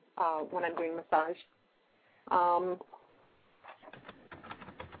when I'm doing massage.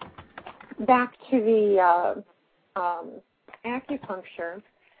 Back to the acupuncture.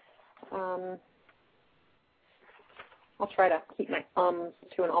 I'll try to keep my thumbs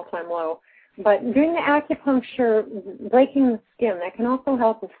to an all-time low. But doing the acupuncture, breaking the skin, that can also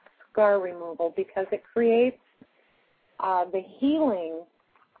help with scar removal because it creates the healing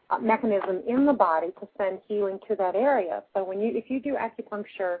mechanism in the body to send healing to that area. So if you do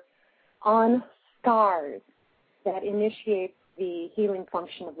acupuncture on scars, that initiates the healing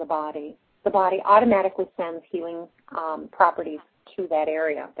function of the body. The body automatically sends healing properties to that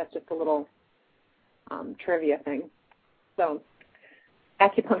area. That's just a little trivia thing. So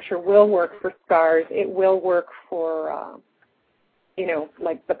acupuncture will work for scars. It will work for,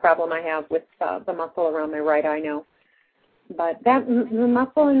 like the problem I have with the muscle around my right eye now. But the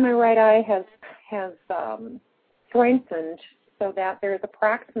muscle in my right eye has strengthened so that there's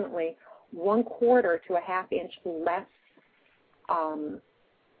approximately 1/4 to a 1/2 inch less, I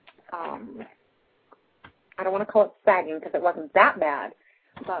don't want to call it sagging because it wasn't that bad,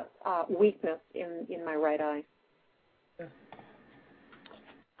 but weakness in my right eye.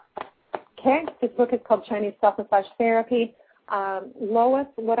 Okay, this book is called Chinese Self-Massage Therapy. Lois,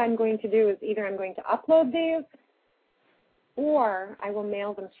 what I'm going to do is either I'm going to upload these or I will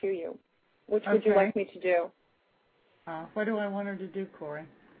mail them to you. Which would you like me to do? What do I want her to do, Corey?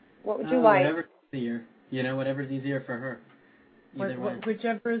 What would you like? Whatever's easier. Whatever's easier for her. Either way.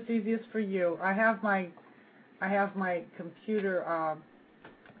 Whichever is easiest for you. I have my computer,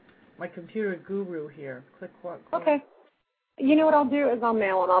 my computer guru here. Click what? Okay. You know what I'll do is I'll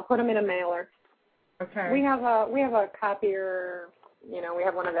mail them. I'll put them in a mailer. Okay. We have a copier. We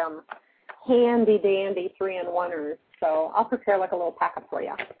have one of them handy dandy 3-in-1ers. So I'll prepare like a little packet for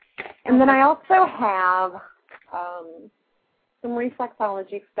you. And then I also have some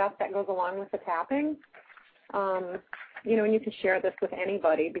reflexology stuff that goes along with the tapping. And you can share this with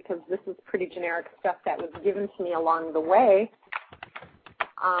anybody because this is pretty generic stuff that was given to me along the way.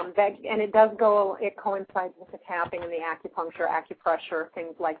 And it coincides with the tapping and the acupuncture, acupressure,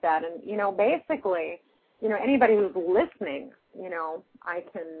 things like that. And, basically, anybody who's listening, I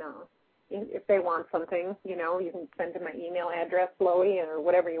can, if they want something, you can send them my email address, Loie, or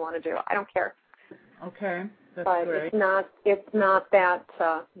whatever you want to do. I don't care. Okay, that's but great. it's not that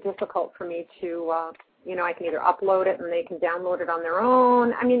difficult for me to, I can either upload it and they can download it on their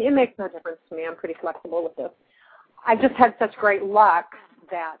own. I mean, it makes no difference to me. I'm pretty flexible with this. I just had such great luck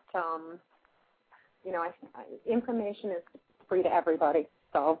that, information is free to everybody.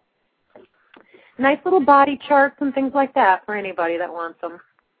 So nice little body charts and things like that for anybody that wants them.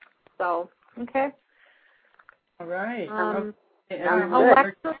 So, okay. All right.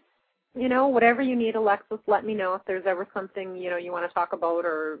 Alexis, whatever you need, Alexis, let me know if there's ever something, you want to talk about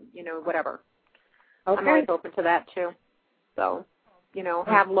or, whatever. Okay. I'm always open to that, too. So,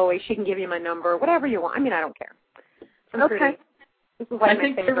 have Loie. She can give you my number, whatever you want. I mean, I don't care. Okay. I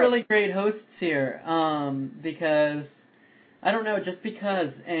think they're really great hosts here because, I don't know, just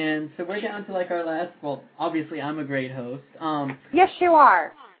because. And so we're down to our last, well, obviously I'm a great host. Yes, you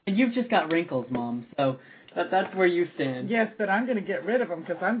are. And you've just got wrinkles, Mom, so that's where you stand. Yes, but I'm going to get rid of them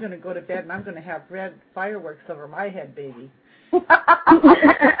because I'm going to go to bed and I'm going to have red fireworks over my head, baby.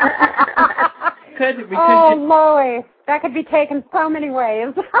 Loie, that could be taken so many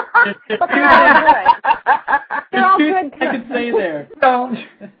ways. But they're all good. They're all good. I could say there. Don't.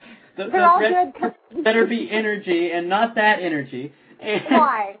 They're all good. Better be energy and not that energy.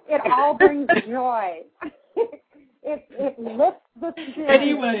 Why? It all brings joy. It lifts the spirit.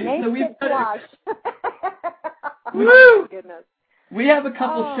 Anyway, makes so it flush. Woo! Goodness. We have a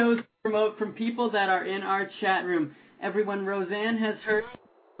couple shows to promote from people that are in our chat room. Everyone, Roseanne has her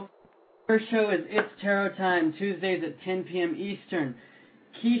show is It's Tarot Time, Tuesdays at 10 p.m. Eastern.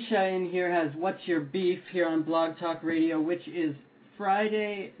 Keisha in here has What's Your Beef here on Blog Talk Radio, which is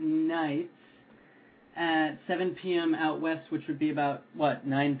Friday nights at 7 p.m. out west, which would be about,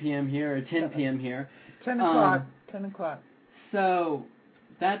 9 p.m. here or 10 p.m. here. 10 o'clock. 10 o'clock. So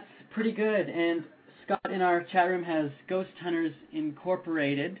that's pretty good. And Scott in our chat room has Ghost Hunters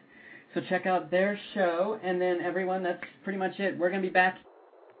Incorporated. So check out their show. And then everyone, that's pretty much it. We're going to be back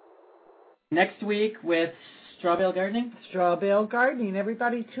next week with Straw Bale Gardening. Straw Bale Gardening.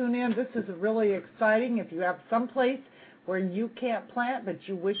 Everybody tune in. This is really exciting. If you have some place where you can't plant but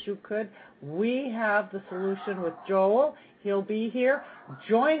you wish you could, we have the solution with Joel. He'll be here.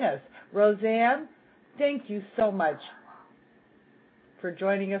 Join us. Roseanne, thank you so much for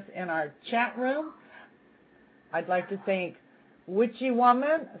joining us in our chat room. I'd like to thank Witchy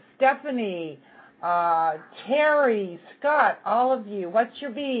Woman, Stephanie, Terry, Scott, all of you. What's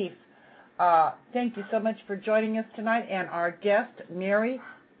Your Beef? Thank you so much for joining us tonight. And our guest, Mary,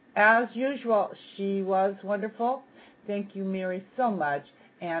 as usual, she was wonderful. Thank you, Mary, so much.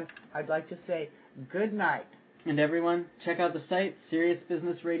 And I'd like to say good night. And everyone, check out the site,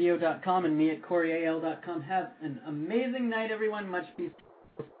 SeriousBusinessRadio.com, and me at CoreyAL.com. Have an amazing night, everyone. Much peace.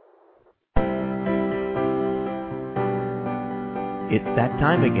 It's that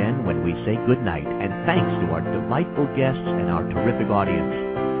time again when we say goodnight, and thanks to our delightful guests and our terrific audience.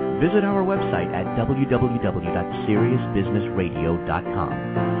 Visit our website at www.seriousbusinessradio.com.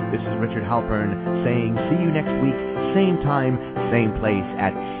 This is Richard Halpern saying see you next week, same time, same place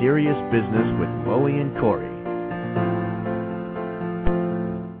at Serious Business with Loie and Corey.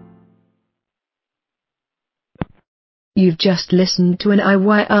 You've just listened to an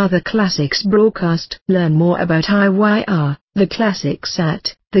IYR The Classics broadcast. Learn more about IYR The Classics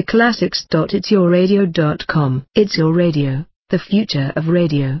at theclassics.itsyourradio.com. It's Your Radio, the future of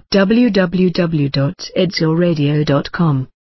radio. www.itsyourradio.com